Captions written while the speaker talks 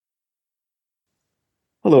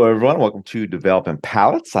Hello, everyone. Welcome to Developing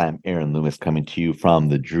Palettes. I'm Aaron Loomis coming to you from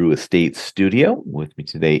the Drew Estate Studio. With me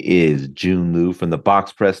today is June Liu from the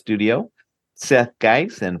Box Press Studio, Seth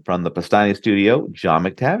Geis, and from the Pastani Studio, John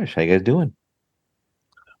McTavish. How you guys doing?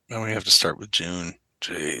 Now we have to start with June.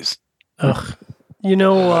 Jeez. Ugh. It's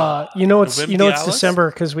Novemdiales?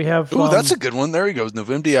 December because we have Ooh, that's a good one. There he goes.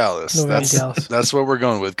 Novemdiales. Novemdiales. That's what we're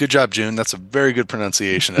going with. Good job, June. That's a very good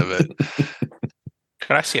pronunciation of it.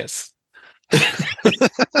 Gracias.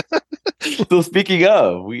 So, speaking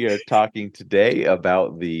of, we are talking today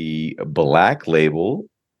about the Black Label.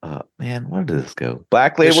 Man, where did this go?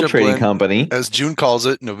 Black Label Bishop Trading Blend, Company. as June calls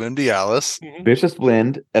it, Novemdiales. Bishop's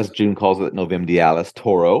Blend, as June calls it, Novemdiales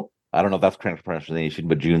Toro. I don't know if that's correct pronunciation,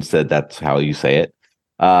 but June said that's how you say it.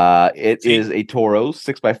 It is a Toro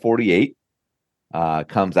 6x48.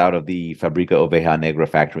 Comes out of the Fabrica Oveja Negra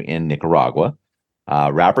factory in Nicaragua.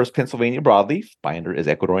 Wrapper is Pennsylvania broadleaf. Binder is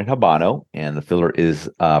Ecuadorian Habano. And the filler is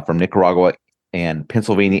from Nicaragua and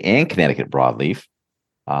Pennsylvania and Connecticut broadleaf.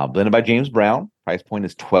 Blended by James Brown. Price point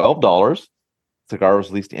is $12. Cigar was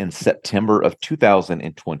released in September of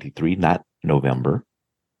 2023, not November.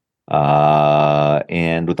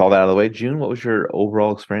 And with all that out of the way, June, what was your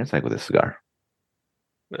overall experience like with this cigar?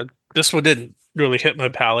 This one didn't really hit my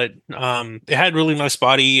palate. It had really nice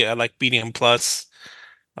body. I like medium plus.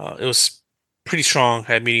 It was pretty strong.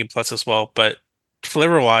 Had medium plus as well, but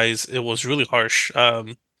flavor wise, it was really harsh.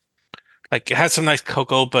 Like it had some nice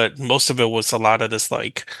cocoa, but most of it was a lot of this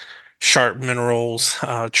like sharp minerals,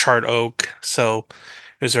 charred oak. So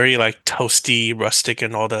it was very like toasty, rustic,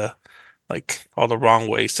 and all the wrong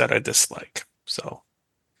ways that I dislike. So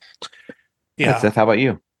Yeah, yeah. Seth, how about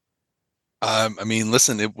you?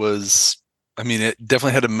 Listen, it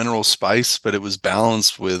definitely had a mineral spice, but it was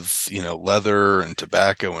balanced with, leather and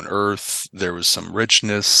tobacco and earth. There was some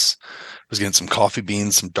richness. I was getting some coffee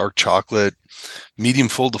beans, some dark chocolate, medium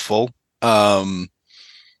full to full.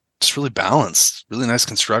 Just really balanced, really nice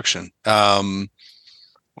construction.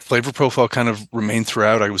 Flavor profile kind of remained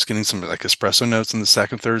throughout. I was getting some like espresso notes in the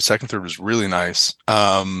second third. Second third was really nice.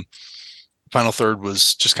 Final third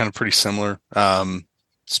was just kind of pretty similar.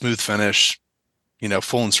 Smooth finish,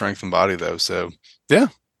 full in strength and body though. So yeah,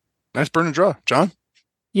 nice burn and draw. John?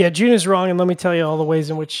 Yeah, June is wrong, and let me tell you all the ways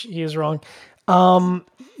in which he is wrong.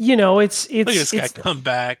 It's Look at this guy come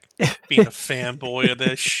back being a fanboy of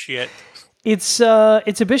this shit. It's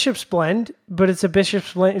a Bishop's Blend, but it's a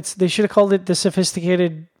Bishop's Blend. They should have called it the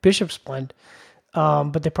Sophisticated Bishop's Blend,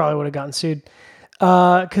 but they probably would have gotten sued.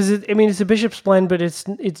 Because it's a Bishop's Blend, but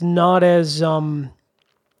it's not as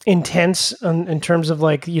intense in terms of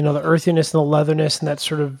like the earthiness and the leatherness and that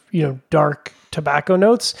sort of dark tobacco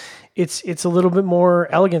notes. It's a little bit more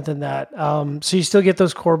elegant than that. So you still get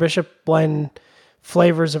those core Bishop Blend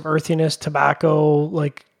flavors of earthiness, tobacco,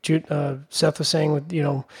 like Seth was saying,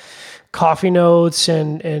 with coffee notes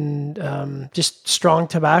and just strong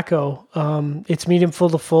tobacco. It's medium full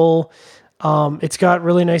to full. It's got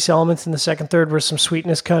really nice elements in the second third where some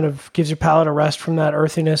sweetness kind of gives your palate a rest from that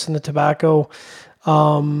earthiness and the tobacco.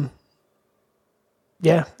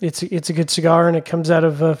 Yeah, it's a good cigar, and it comes out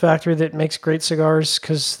of a factory that makes great cigars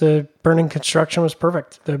because the burning construction was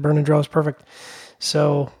perfect. The burn and draw was perfect.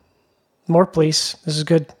 So, more please. This is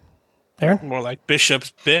good. Aaron? More like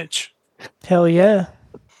Bishop's bitch. Hell yeah.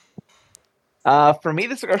 For me,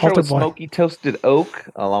 the cigar short was smoky toasted oak,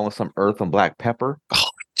 along with some earth and black pepper. Oh,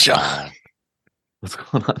 John. What's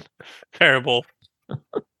going on? Terrible.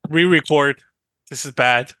 Re-record. This is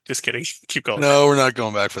bad. Just kidding. Keep going. No, we're not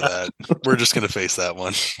going back for that. We're just going to face that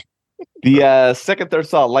one. The second third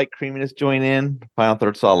saw light creaminess join in. Final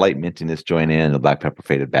third saw light mintiness join in. The black pepper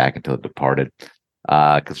faded back until it departed.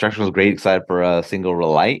 Construction was great. Excited for a single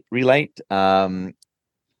relight.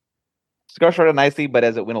 Cigar started nicely, but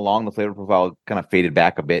as it went along, the flavor profile kind of faded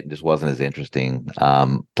back a bit and just wasn't as interesting.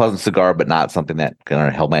 Pleasant cigar, but not something that kind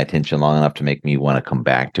of held my attention long enough to make me want to come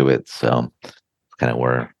back to it. So, kind of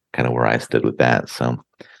where I stood with that. So,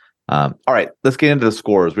 all right, let's get into the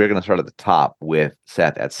scores. We're going to start at the top with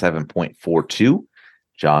Seth at 7.42.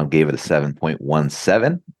 John gave it a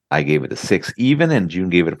 7.17. I gave it a 6 even, and June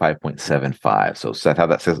gave it a 5.75. So, Seth, how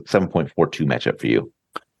that 7.42 match up for you?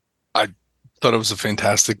 I thought it was a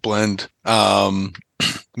fantastic blend.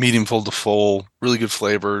 Medium full to full, really good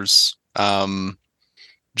flavors. James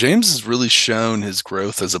has really shown his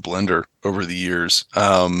growth as a blender over the years.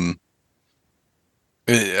 My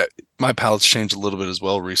palate's changed a little bit as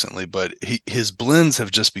well recently, but his blends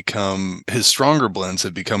have just become, his stronger blends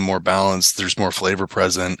have become more balanced. There's more flavor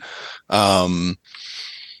present.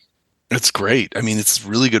 It's great. It's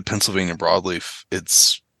really good Pennsylvania broadleaf.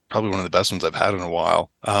 It's probably one of the best ones I've had in a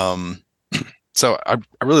while. So I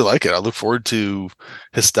really like it. I look forward to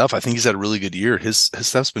his stuff. I think he's had a really good year. His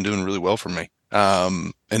stuff's been doing really well for me.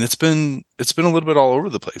 And it's been a little bit all over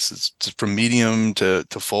the place. It's from medium to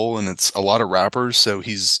full, and it's a lot of wrappers. So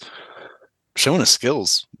he's showing his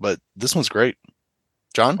skills. But this one's great.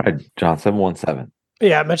 John? All right, John 717.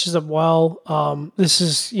 Yeah, it matches up well. This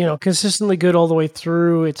is, consistently good all the way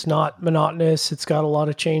through. It's not monotonous. It's got a lot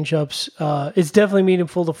of change ups. It's definitely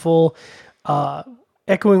meaningful to full.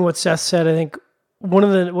 Echoing what Seth said, I think one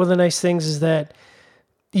of the nice things is that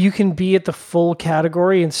you can be at the full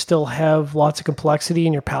category and still have lots of complexity,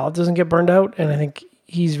 and your palette doesn't get burned out. And I think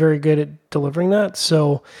he's very good at delivering that.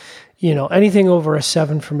 So, anything over a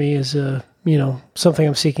 7 for me is something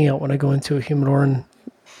I'm seeking out when I go into a humidor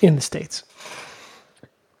in the States.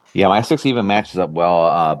 Yeah, my 6 even matches up well.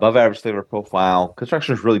 Above average flavor profile.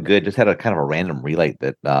 Construction is really good. Just had a kind of a random relight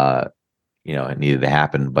that it needed to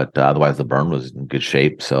happen, but otherwise the burn was in good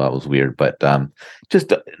shape, so that was weird. But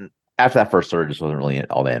just after that first surge, just wasn't really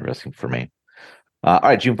all that interesting for me. All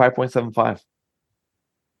right, June 5.75.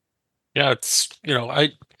 Yeah, it's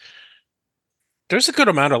there's a good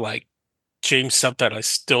amount of like James stuff that I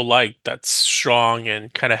still like that's strong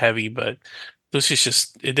and kind of heavy, but this is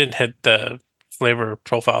just it didn't hit the flavor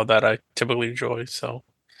profile that I typically enjoy. So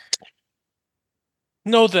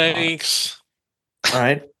no thanks. All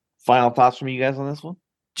right. Final thoughts from you guys on this one?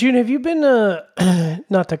 June, have you been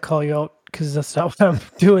not to call you out because that's not what I'm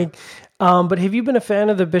doing, but have you been a fan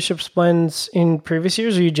of the Bishop's blends in previous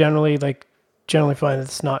years, or you generally find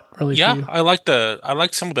it's not really for you? I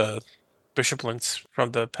like some of the Bishop blends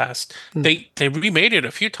from the past. They remade it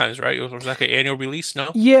a few times, right? It was like an annual release,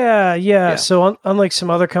 no? Yeah. So unlike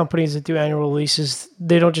some other companies that do annual releases,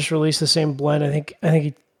 they don't just release the same blend. I think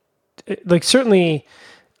certainly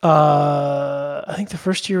I think the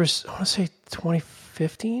first year was, I want to say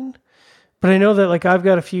 2015, but I know that I've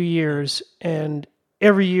got a few years, and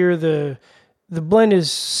every year the blend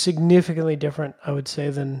is significantly different, I would say,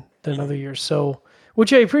 than other years. So,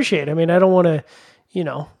 which I appreciate. I mean, I don't want to,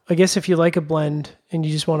 I guess if you like a blend and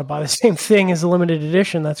you just want to buy the same thing as a limited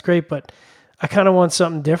edition, that's great. But I kind of want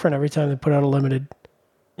something different every time they put out a limited.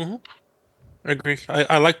 Mm-hmm. I agree.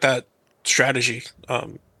 I like that strategy. But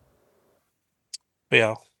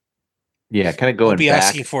yeah. Yeah, kind of going back.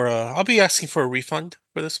 I'll be asking for a refund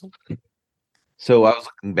for this one. So I was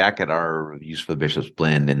looking back at our reviews for the Bishop's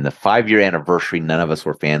Blend, and the 5-year anniversary, none of us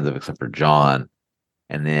were fans of except for John.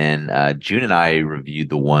 And then June and I reviewed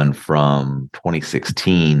the one from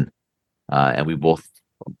 2016, and we both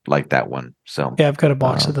liked that one. So yeah, I've got a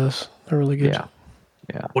box of those. They're really good. Yeah.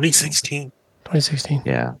 2016.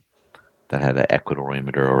 Yeah, that had an Ecuadorian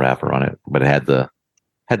Maduro wrapper on it, but it had the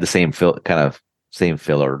same same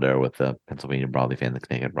filler there with the Pennsylvania broadleaf and the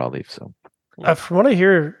Canadian broadleaf. So from what I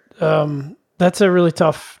hear, that's a really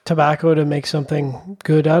tough tobacco to make something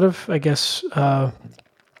good out of, I guess.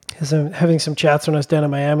 As I'm having some chats when I was down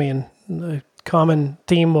in Miami, and the common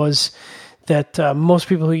theme was that most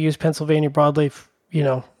people who use Pennsylvania broadleaf,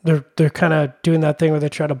 they're kind of doing that thing where they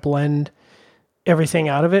try to blend everything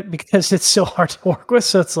out of it because it's so hard to work with.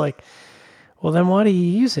 So it's like, well, then why do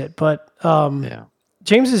you use it? But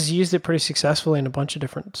James has used it pretty successfully in a bunch of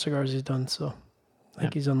different cigars he's done. So I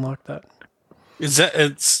think he's unlocked that. Was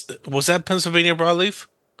that Pennsylvania broadleaf?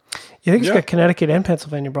 I think it's got Connecticut and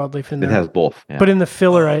Pennsylvania broadleaf in there. It has both. Yeah. But in the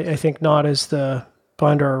filler, I think not as the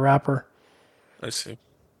binder or wrapper. I see.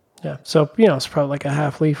 Yeah. So, it's probably like a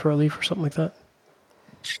half leaf or a leaf or something like that.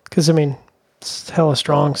 Because, I mean, it's hella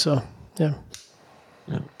strong. So, yeah.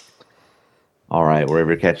 All right.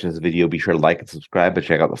 Wherever you're catching this video, be sure to like and subscribe, but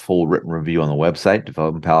check out the full written review on the website,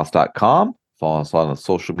 developmentpalace.com. Follow us on the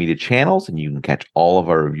social media channels, and you can catch all of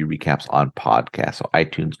our review recaps on podcasts. So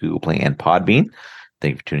iTunes, Google Play, and Podbean.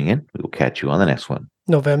 Thank you for tuning in. We will catch you on the next one.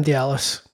 Novemdiales.